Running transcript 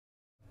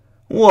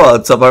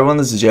What's up everyone,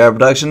 this is Jared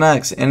Production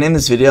X, and in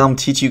this video I'm going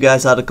to teach you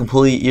guys how to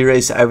completely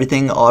erase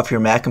everything off your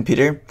Mac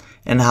computer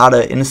and how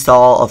to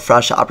install a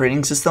fresh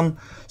operating system.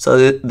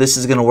 So this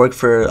is going to work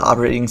for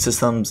operating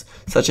systems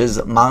such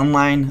as Mountain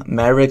Lion,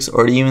 Mavericks,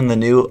 or even the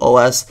new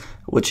OS,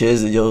 which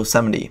is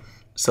Yosemite.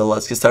 So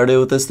let's get started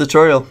with this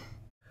tutorial.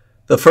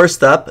 The first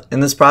step in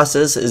this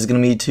process is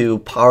going to be to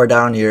power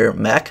down your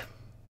Mac.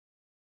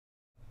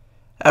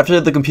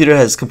 After the computer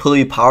has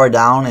completely powered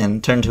down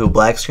and turned to a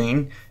black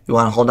screen, you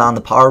want to hold down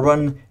the power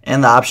button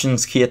and the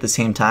options key at the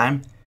same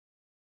time.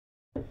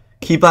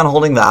 Keep on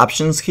holding the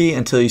options key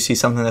until you see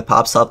something that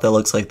pops up that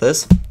looks like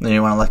this, then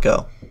you want to let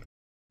go.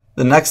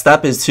 The next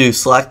step is to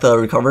select the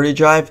recovery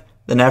drive,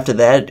 then after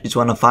that you just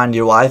want to find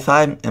your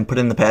Wi-Fi and put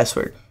in the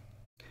password.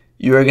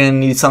 You are going to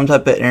need some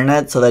type of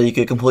internet so that you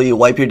can completely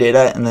wipe your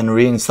data and then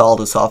reinstall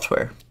the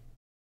software.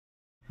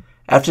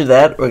 After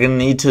that, we're going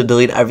to need to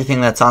delete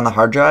everything that's on the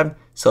hard drive.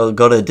 So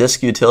go to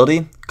Disk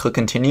Utility, click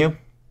Continue.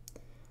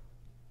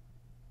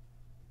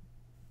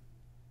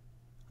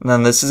 And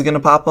then this is going to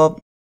pop up.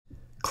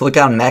 Click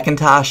on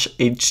Macintosh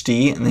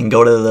HD and then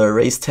go to the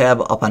Erase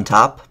tab up on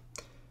top.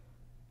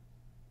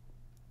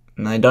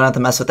 And I don't have to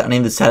mess with any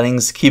of the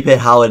settings. Keep it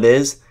how it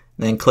is,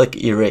 and then click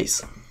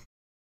Erase.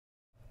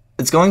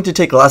 It's going to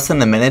take less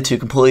than a minute to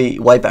completely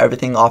wipe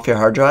everything off your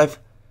hard drive.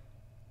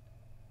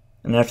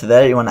 And after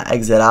that, you want to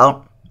exit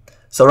out.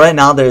 So right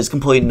now there's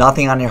completely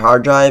nothing on your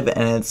hard drive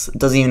and it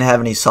doesn't even have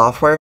any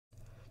software.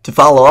 To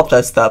follow up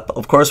that step,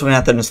 of course we're going to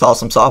have to install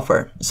some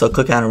software. So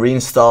click on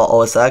Reinstall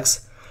OS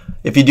X.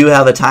 If you do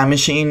have a time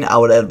machine, I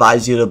would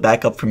advise you to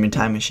back up from your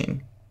time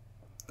machine.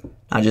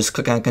 Now just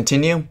click on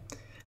Continue.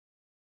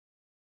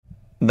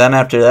 Then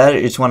after that,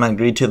 you just want to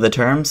agree to the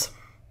terms.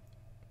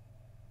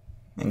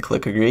 And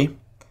click Agree.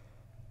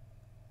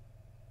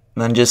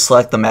 And then just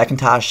select the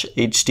Macintosh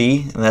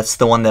HD, and that's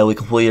the one that we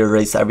completely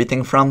erased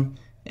everything from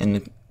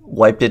and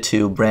wiped it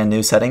to brand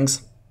new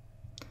settings.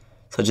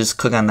 So just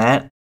click on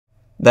that.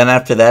 Then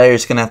after that, you're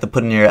just going to have to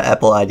put in your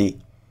Apple ID.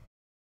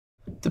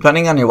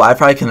 Depending on your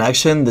Wi-Fi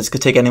connection, this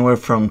could take anywhere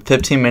from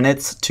 15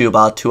 minutes to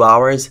about 2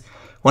 hours.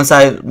 Once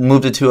I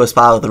moved it to a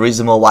spot with a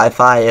reasonable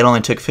Wi-Fi, it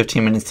only took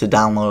 15 minutes to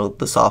download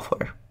the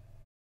software.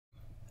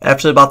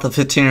 After about the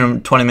 15 or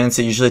 20 minutes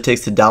it usually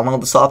takes to download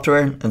the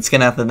software, it's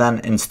going to have to then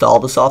install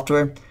the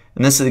software.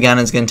 And this again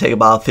is going to take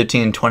about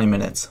 15 to 20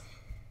 minutes.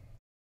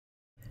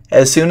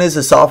 As soon as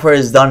the software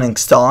is done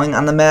installing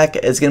on the Mac,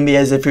 it's going to be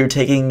as if you're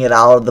taking it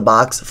out of the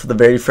box for the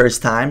very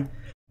first time.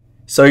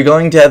 So you're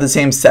going to have the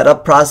same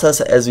setup process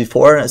as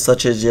before,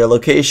 such as your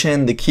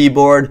location, the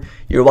keyboard,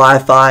 your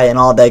Wi-Fi, and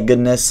all that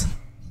goodness.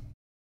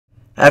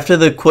 After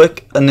the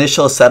quick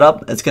initial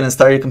setup, it's going to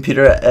start your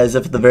computer as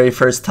if the very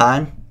first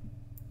time.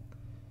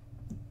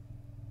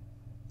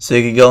 So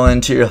you can go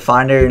into your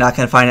Finder, you're not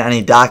going to find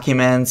any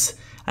documents,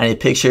 any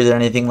pictures, or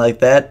anything like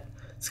that.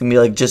 It's going to be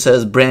like just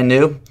as brand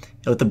new,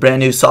 with the brand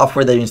new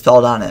software that you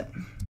installed on it.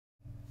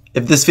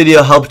 If this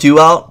video helped you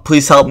out,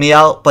 please help me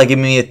out by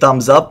giving me a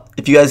thumbs up.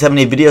 If you guys have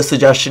any video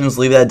suggestions,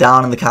 leave that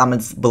down in the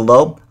comments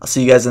below. I'll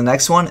see you guys in the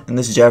next one, and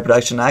this is Jared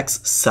Production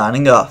X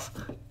signing off.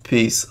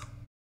 Peace.